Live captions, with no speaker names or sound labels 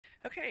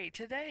Okay,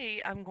 today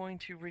I'm going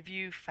to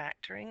review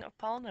factoring of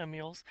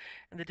polynomials,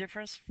 and the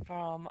difference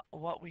from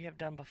what we have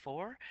done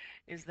before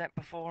is that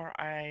before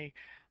I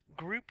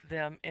grouped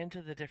them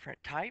into the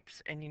different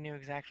types and you knew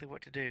exactly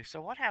what to do.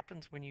 So what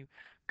happens when you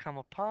come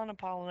upon a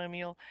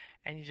polynomial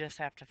and you just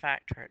have to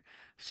factor it?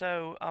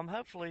 So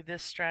hopefully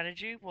this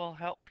strategy will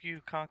help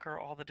you conquer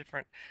all the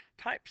different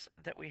types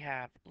that we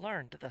have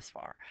learned thus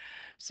far.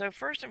 So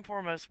first and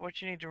foremost,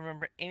 what you need to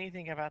remember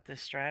anything about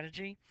this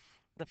strategy,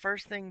 the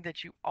first thing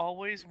that you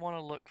always want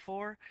to look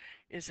for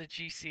is a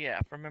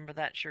GCF. Remember,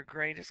 that's your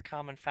greatest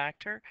common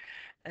factor.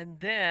 And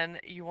then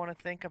you want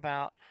to think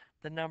about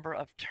the number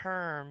of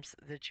terms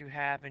that you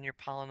have in your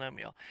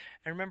polynomial.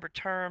 And remember,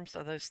 terms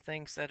are those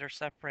things that are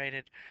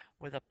separated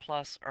with a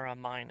plus or a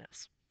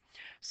minus.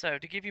 So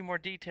to give you more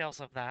details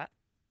of that,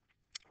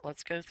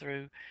 let's go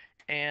through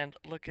and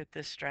look at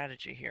this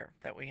strategy here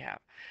that we have.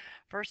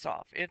 First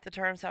off, if the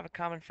terms have a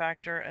common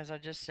factor, as I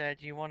just said,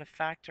 you want to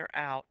factor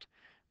out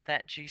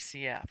that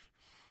GCF.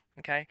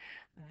 Okay,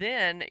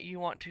 then you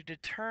want to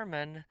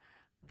determine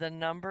the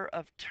number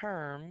of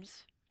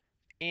terms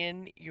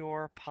in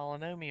your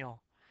polynomial.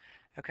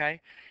 Okay,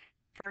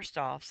 first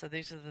off, so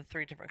these are the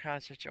three different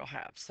kinds that you'll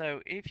have. So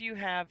if you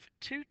have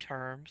two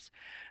terms,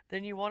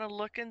 then you want to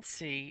look and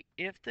see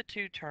if the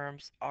two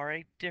terms are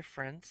a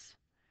difference.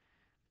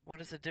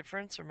 What is a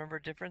difference? Remember,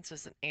 difference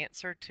is an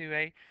answer to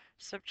a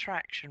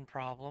subtraction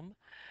problem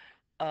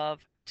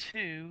of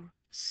two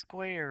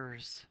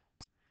squares.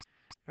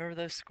 Remember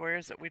those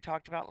squares that we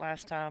talked about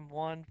last time?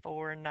 1,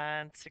 4,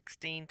 9,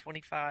 16,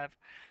 25,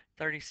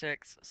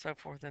 36, so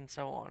forth and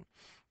so on.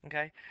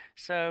 Okay,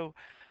 so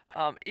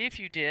if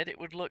you did, it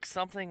would look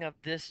something of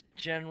this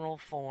general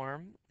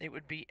form. It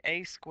would be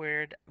a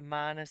squared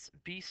minus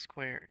b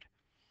squared.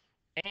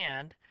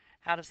 And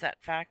how does that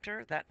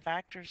factor? That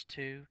factors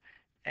to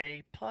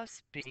a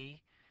plus b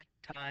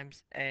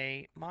times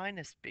a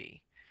minus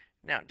b.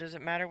 Now, does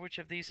it matter which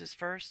of these is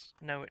first?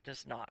 No, it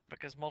does not,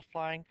 because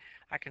multiplying,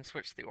 I can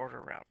switch the order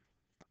around.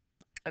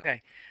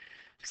 Okay,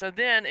 so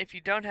then if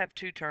you don't have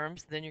two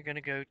terms, then you're going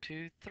to go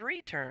to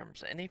three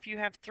terms. And if you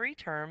have three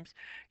terms,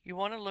 you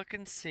want to look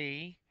and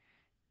see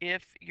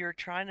if your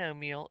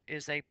trinomial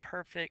is a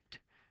perfect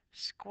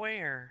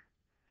square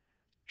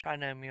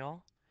trinomial.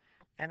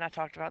 And I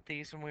talked about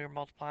these when we were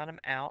multiplying them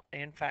out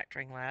and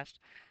factoring last.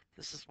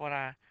 This is what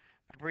I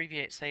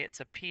abbreviate, say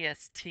it's a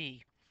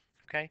PST.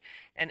 Okay,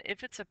 and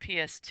if it's a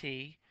PST,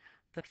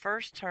 the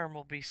first term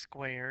will be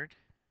squared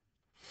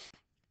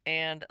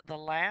and the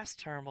last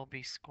term will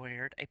be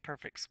squared, a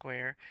perfect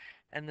square,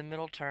 and the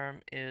middle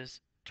term is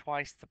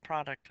twice the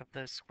product of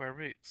those square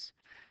roots.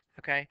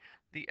 Okay,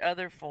 the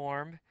other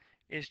form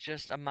is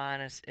just a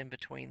minus in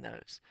between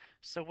those.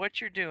 So what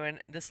you're doing,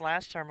 this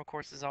last term of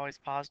course is always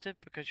positive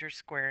because you're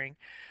squaring,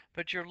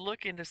 but you're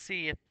looking to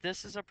see if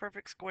this is a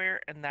perfect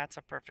square and that's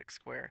a perfect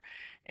square.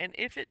 And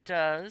if it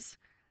does,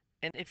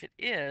 and if it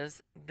is,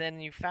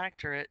 then you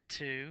factor it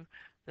to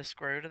the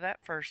square root of that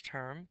first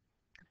term,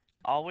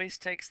 always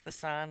takes the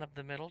sign of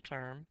the middle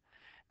term,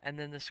 and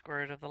then the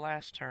square root of the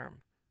last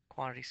term,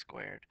 quantity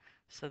squared.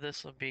 So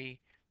this will be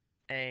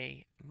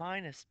a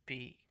minus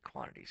b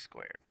quantity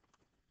squared.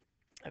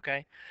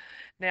 Okay,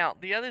 now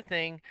the other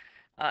thing,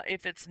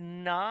 if it's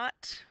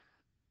not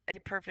a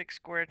perfect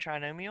square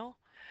trinomial,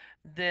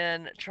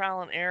 then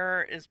trial and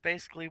error is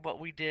basically what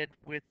we did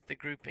with the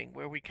grouping,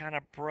 where we kind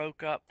of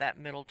broke up that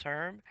middle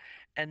term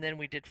and then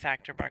we did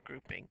factor by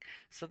grouping.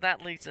 So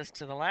that leads us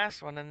to the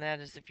last one, and that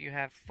is if you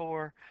have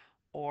four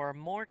or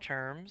more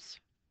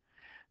terms,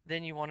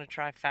 then you want to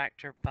try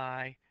factor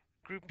by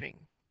grouping.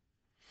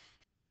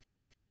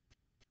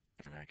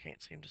 And I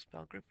can't seem to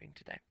spell grouping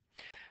today.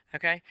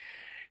 Okay,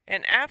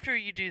 and after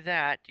you do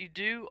that, you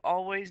do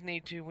always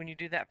need to, when you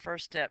do that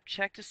first step,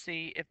 check to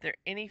see if there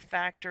are any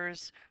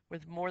factors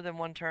with more than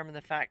one term in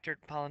the factored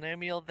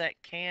polynomial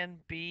that can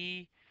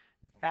be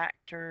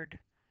factored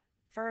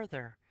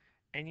further.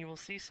 And you will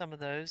see some of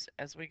those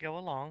as we go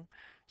along.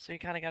 So you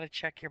kind of got to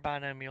check your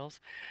binomials.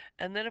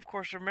 And then, of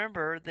course,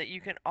 remember that you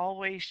can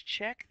always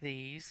check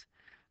these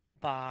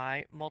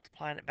by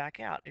multiplying it back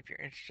out if you're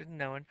interested in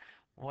knowing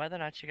whether or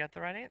not you got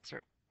the right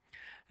answer.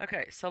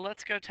 Okay, so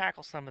let's go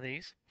tackle some of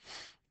these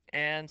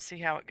and see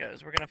how it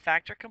goes. We're going to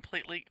factor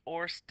completely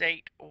or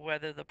state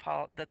whether that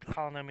the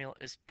polynomial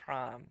is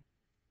prime.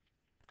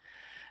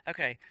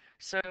 Okay,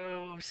 so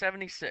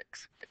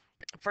 76.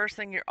 First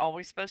thing you're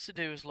always supposed to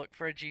do is look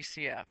for a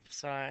GCF.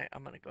 So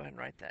I'm going to go ahead and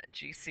write that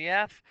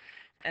GCF,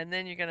 and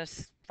then you're going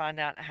to find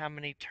out how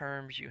many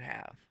terms you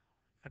have.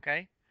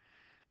 Okay,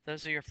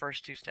 those are your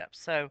first two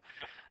steps. So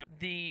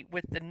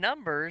with the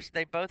numbers,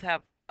 they both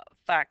have a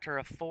factor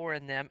of 4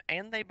 in them,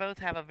 and they both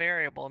have a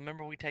variable.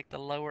 Remember, we take the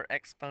lower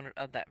exponent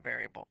of that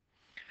variable.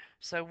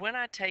 So when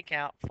I take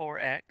out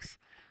 4x,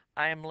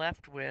 I am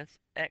left with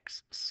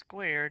x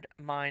squared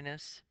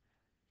minus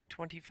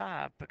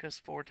 25 because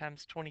 4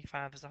 times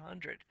 25 is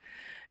 100.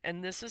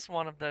 And this is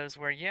one of those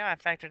where, yeah, I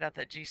factored out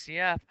that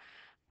GCF.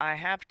 I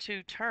have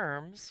two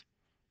terms,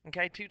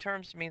 Okay, two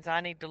terms means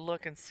I need to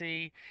look and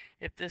see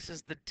if this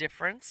is the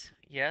difference.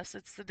 Yes,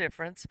 it's the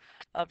difference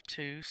of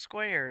two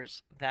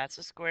squares. That's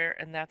a square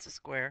and that's a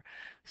square.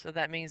 So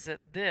that means that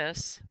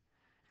this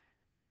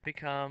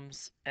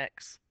becomes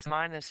x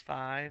minus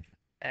 5,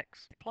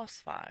 x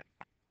plus 5.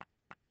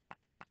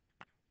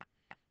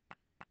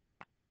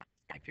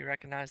 If you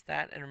recognize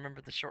that and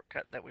remember the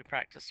shortcut that we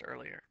practiced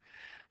earlier.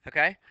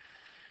 Okay,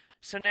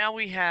 so now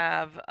we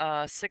have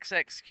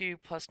 6x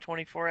cubed plus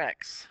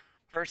 24x.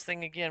 First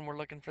thing again, we're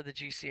looking for the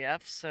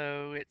GCF,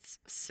 so it's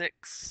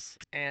 6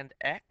 and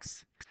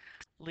x,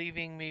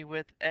 leaving me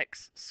with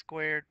x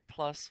squared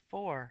plus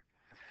 4.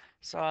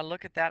 So I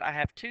look at that, I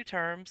have two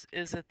terms.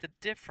 Is it the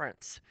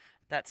difference?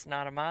 That's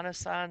not a minus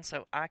sign,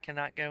 so I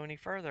cannot go any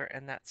further,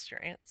 and that's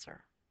your answer.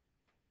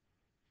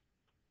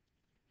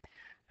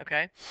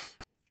 Okay,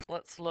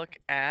 let's look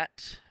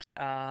at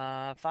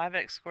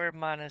 5x squared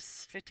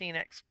minus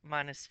 15x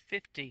minus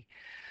 50.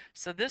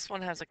 So this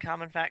one has a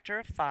common factor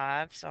of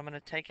 5, so I'm going to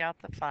take out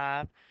the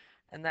 5,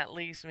 and that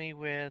leaves me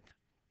with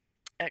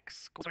x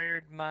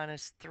squared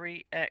minus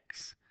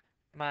 3x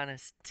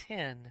minus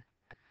 10.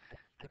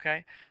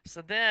 Okay,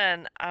 so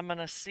then I'm going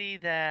to see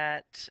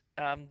that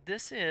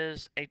this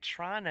is a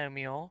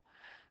trinomial.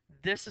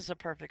 This is a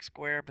perfect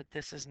square, but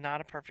this is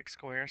not a perfect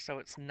square, so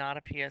it's not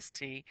a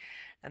PST.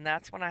 And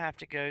that's when I have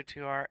to go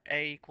to our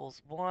a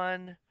equals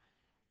 1,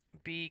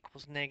 b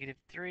equals negative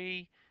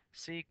 3,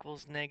 c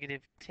equals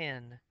negative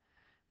 10.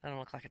 That don't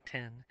look like a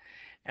 10.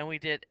 And we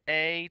did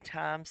a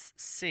times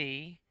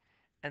c,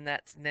 and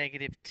that's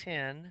negative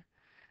 10.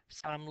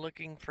 So I'm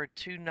looking for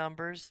two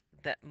numbers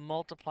that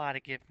multiply to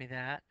give me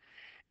that.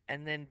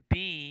 And then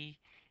b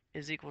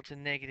is equal to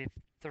negative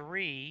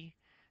 3.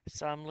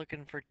 So I'm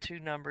looking for two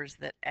numbers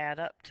that add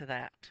up to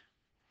that.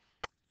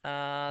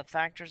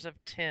 Factors of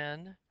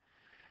 10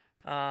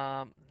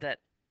 that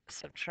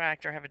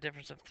subtract or have a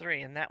difference of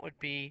 3, and that would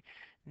be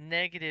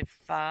negative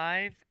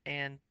 5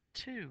 and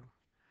 2.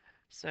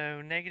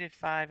 So negative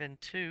 5 and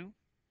 2.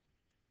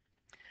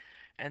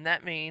 And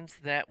that means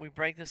that we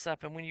break this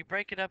up. And when you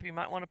break it up, you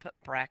might want to put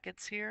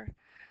brackets here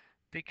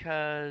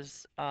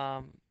because,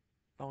 well,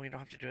 we don't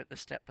have to do it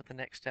this step, but the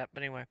next step.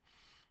 But anyway,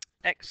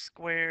 x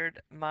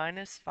squared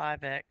minus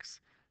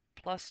 5x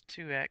plus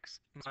 2x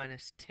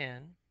minus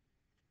 10.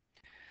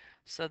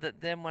 So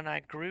that then when I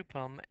group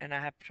them and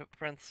I have to put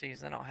parentheses,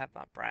 then I'll have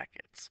my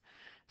brackets.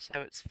 So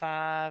it's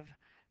 5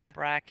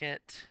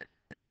 bracket.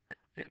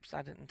 Oops,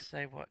 I didn't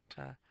say what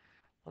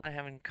they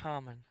have in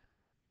common.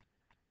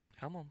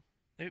 Come on.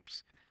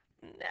 Oops.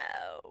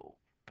 No.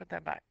 Put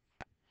that back.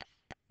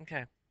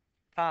 Okay.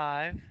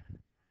 5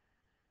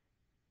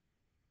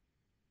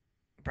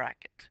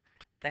 bracket.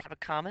 They have a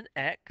common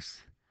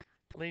x,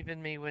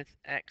 leaving me with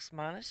x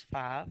minus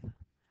 5.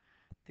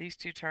 These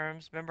two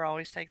terms, remember,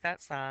 always take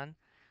that sign,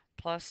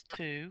 plus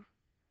 2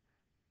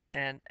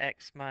 and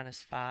x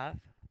minus 5.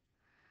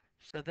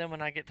 So then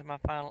when I get to my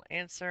final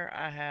answer,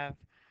 I have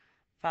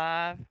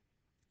 5.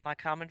 My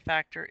common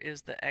factor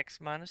is the x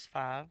minus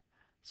 5.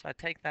 So I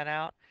take that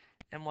out,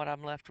 and what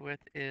I'm left with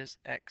is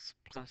x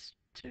plus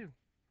 2.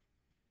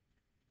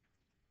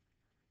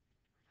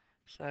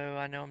 So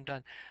I know I'm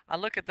done. I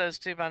look at those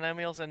two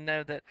binomials and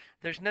know that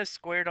there's no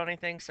squared on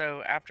anything.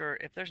 So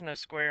if there's no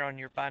square on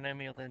your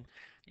binomial, then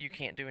you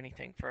can't do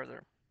anything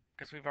further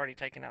because we've already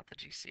taken out the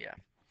GCF.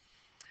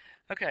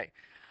 Okay,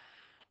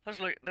 let's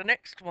look at the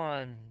next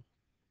one.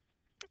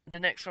 The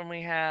next one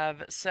we have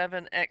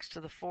 7x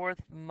to the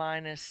fourth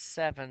minus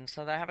 7.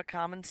 So they have a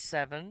common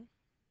 7.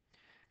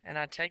 And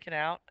I take it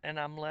out and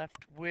I'm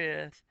left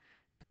with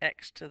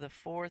x to the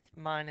fourth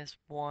minus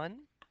 1.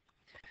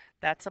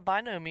 That's a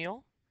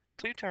binomial,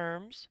 two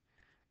terms.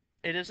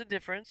 It is a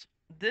difference.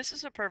 This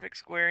is a perfect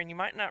square, and you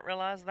might not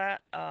realize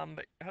that,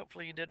 but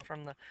hopefully you did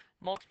from the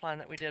multiplying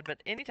that we did.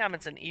 But anytime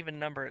it's an even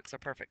number, it's a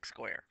perfect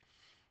square.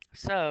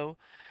 So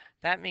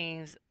that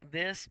means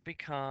this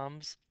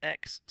becomes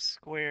x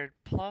squared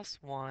plus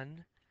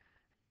 1,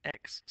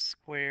 x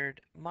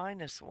squared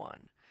minus 1.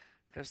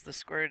 Because the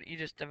square, you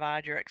just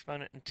divide your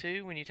exponent in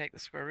 2 when you take the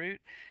square root,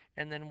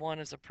 and then 1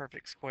 is a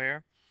perfect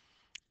square.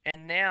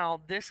 And now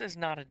this is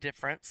not a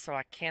difference, so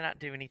I cannot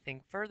do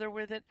anything further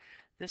with it.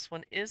 This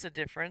one is a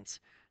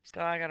difference,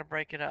 so I got to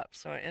break it up.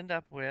 So I end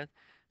up with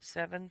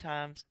 7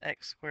 times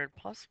x squared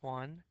plus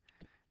 1,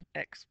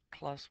 x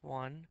plus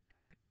 1,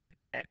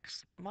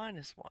 x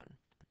minus 1.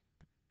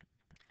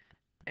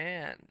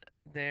 And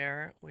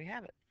there we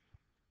have it.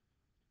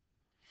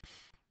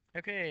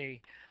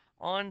 Okay,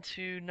 on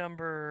to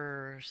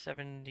number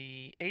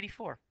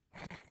 84.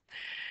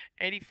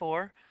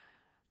 84.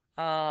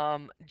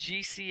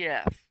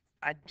 GCF.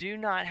 I do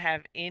not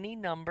have any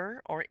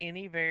number or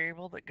any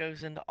variable that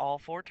goes into all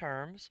four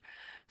terms.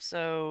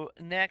 So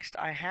next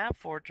I have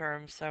four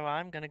terms, so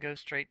I'm going to go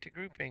straight to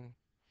grouping.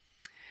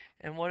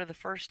 And what do the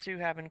first two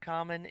have in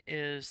common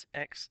is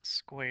x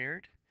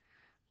squared,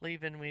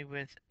 leaving me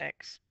with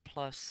x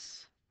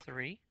plus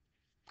 3.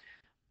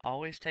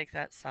 Always take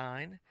that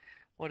sign.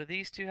 What do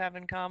these two have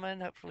in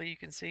common? Hopefully you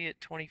can see it,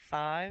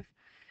 25.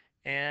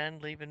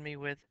 And leaving me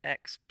with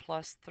x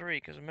plus 3.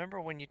 Because remember,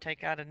 when you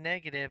take out a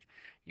negative,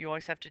 you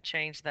always have to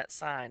change that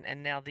sign,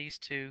 and now these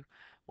two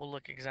will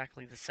look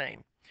exactly the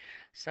same.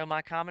 So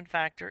my common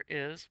factor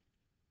is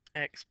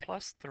x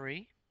plus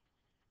 3,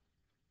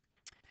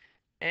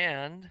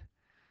 and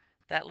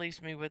that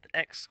leaves me with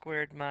x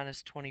squared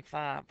minus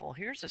 25. Well,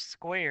 here's a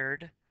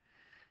squared,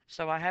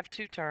 so I have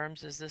two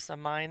terms. Is this a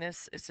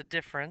minus? It's a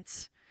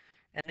difference,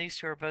 and these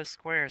two are both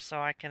squares, so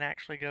I can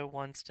actually go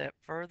one step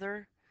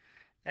further.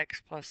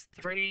 X plus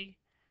 3,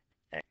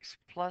 x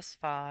plus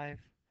 5,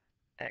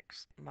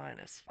 x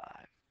minus 5.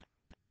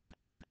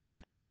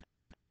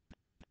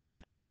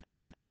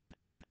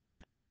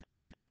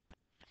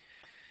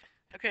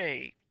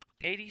 Okay,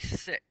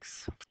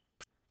 86.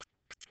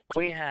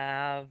 We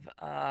have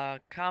a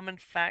common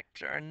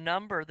factor, a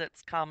number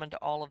that's common to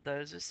all of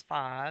those is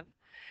 5.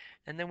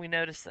 And then we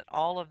notice that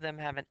all of them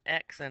have an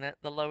x in it.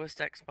 The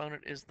lowest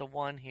exponent is the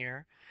 1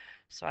 here.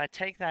 So I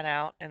take that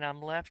out and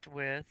I'm left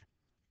with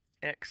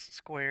x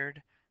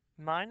squared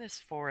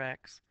minus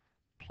 4x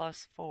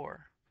plus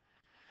 4.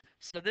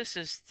 So this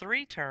is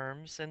 3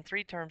 terms, and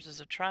 3 terms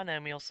is a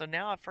trinomial. So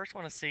now I first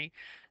want to see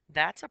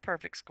that's a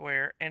perfect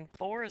square, and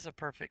 4 is a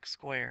perfect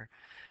square.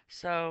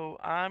 So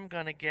I'm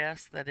going to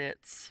guess that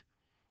it's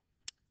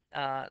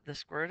the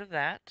square root of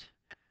that,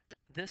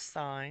 this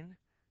sign,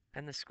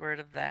 and the square root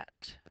of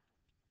that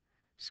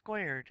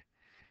squared.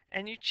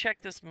 And you check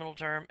this middle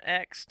term,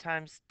 x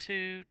times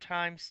 2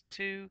 times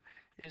 2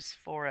 is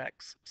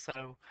 4x.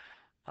 So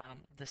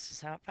this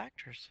is how it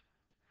factors.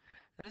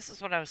 This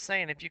is what I was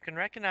saying. If you can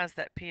recognize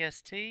that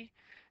PST, it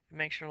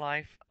makes your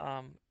life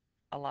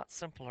a lot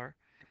simpler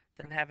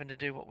than having to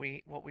do what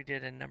we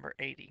did in number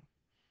 80.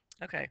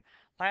 Okay,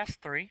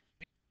 last three.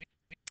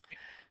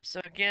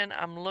 So again,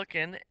 I'm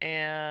looking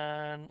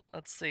and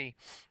let's see.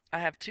 I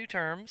have two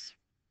terms.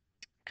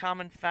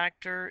 Common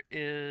factor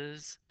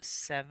is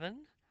 7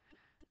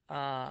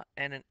 and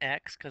an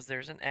x because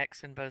there's an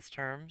x in both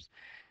terms.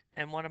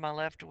 And what am I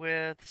left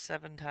with?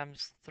 7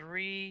 times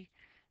 3,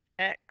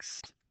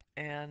 x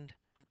and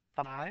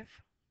 5.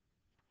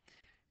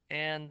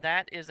 And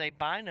that is a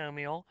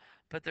binomial,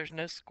 but there's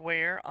no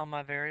square on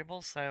my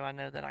variable, so I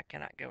know that I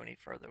cannot go any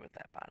further with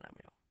that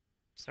binomial.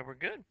 So we're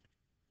good.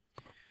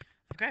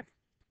 Okay,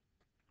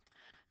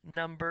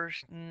 number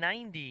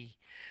 90.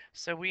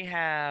 So we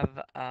have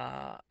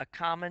a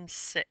common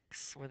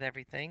 6 with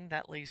everything.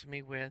 That leaves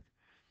me with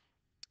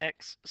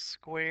x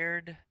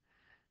squared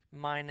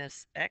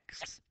minus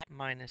x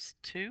minus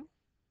 2.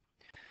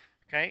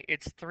 Okay,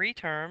 it's 3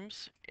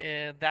 terms.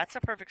 That's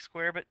a perfect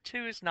square, but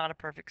 2 is not a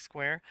perfect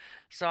square.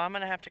 So I'm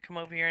going to have to come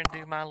over here and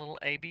do my little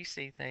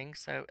ABC thing.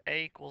 So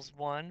a equals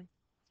 1,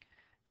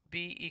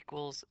 b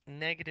equals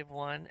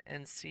 -1,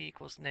 and c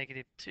equals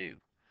 -2.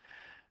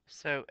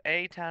 So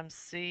a times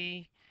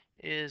c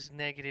is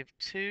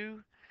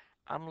 -2.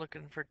 I'm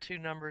looking for two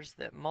numbers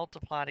that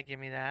multiply to give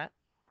me that.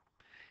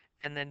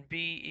 And then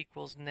b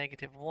equals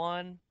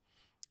 -1.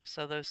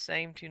 So those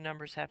same two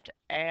numbers have to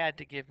add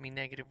to give me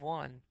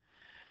 -1.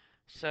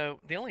 So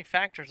the only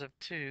factors of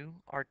 2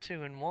 are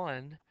 2 and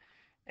 1.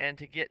 And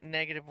to get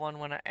 -1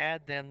 when I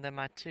add them, then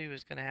my 2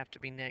 is going to have to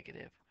be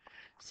negative.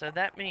 So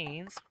that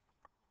means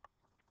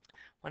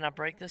when I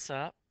break this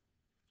up,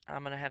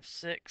 I'm going to have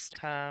 6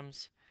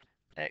 times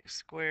x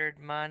squared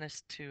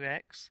minus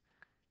 2x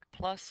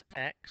plus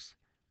x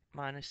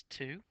minus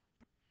 2.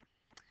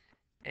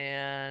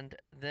 And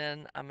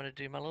then I'm going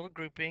to do my little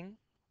grouping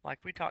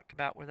like we talked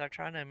about with our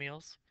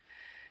trinomials.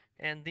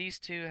 And these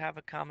two have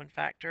a common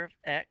factor of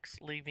x,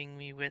 leaving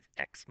me with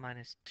x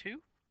minus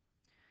 2.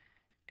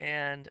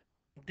 And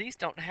these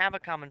don't have a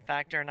common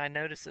factor, and I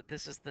notice that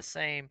this is the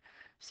same,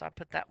 so I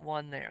put that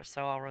 1 there.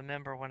 So I'll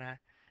remember when I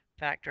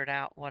factor it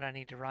out what I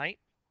need to write.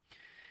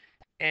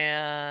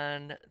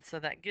 And so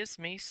that gives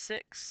me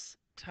 6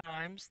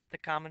 times the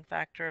common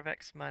factor of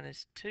x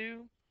minus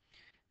 2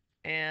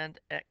 and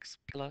x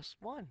plus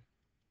 1.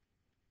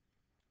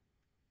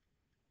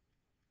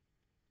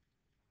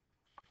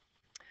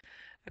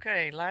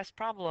 Okay, last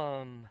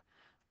problem.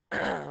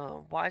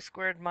 Y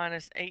squared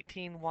minus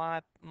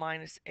 18y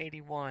minus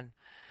 81.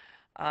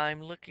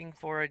 I'm looking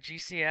for a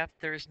GCF.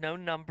 There's no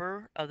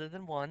number other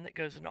than 1 that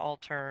goes in all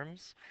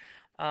terms.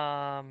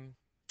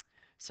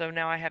 So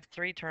now I have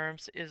 3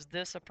 terms. Is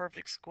this a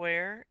perfect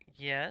square?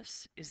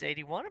 Yes. Is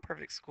 81 a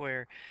perfect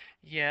square?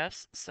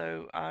 Yes.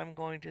 So I'm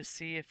going to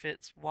see if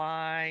it's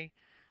y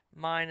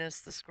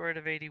minus the square root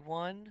of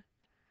 81.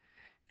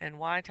 And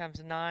y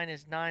times 9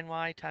 is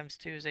 9y times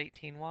 2 is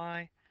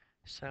 18y.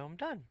 So I'm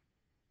done.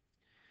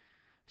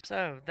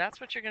 So that's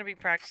what you're going to be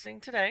practicing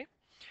today.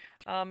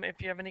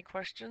 If you have any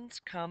questions,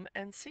 come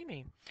and see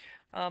me.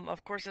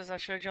 Of course, as I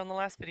showed you on the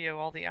last video,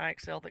 all the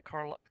IXL that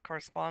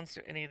corresponds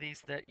to any of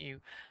these that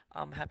you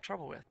have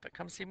trouble with. But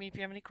come see me if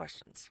you have any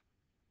questions.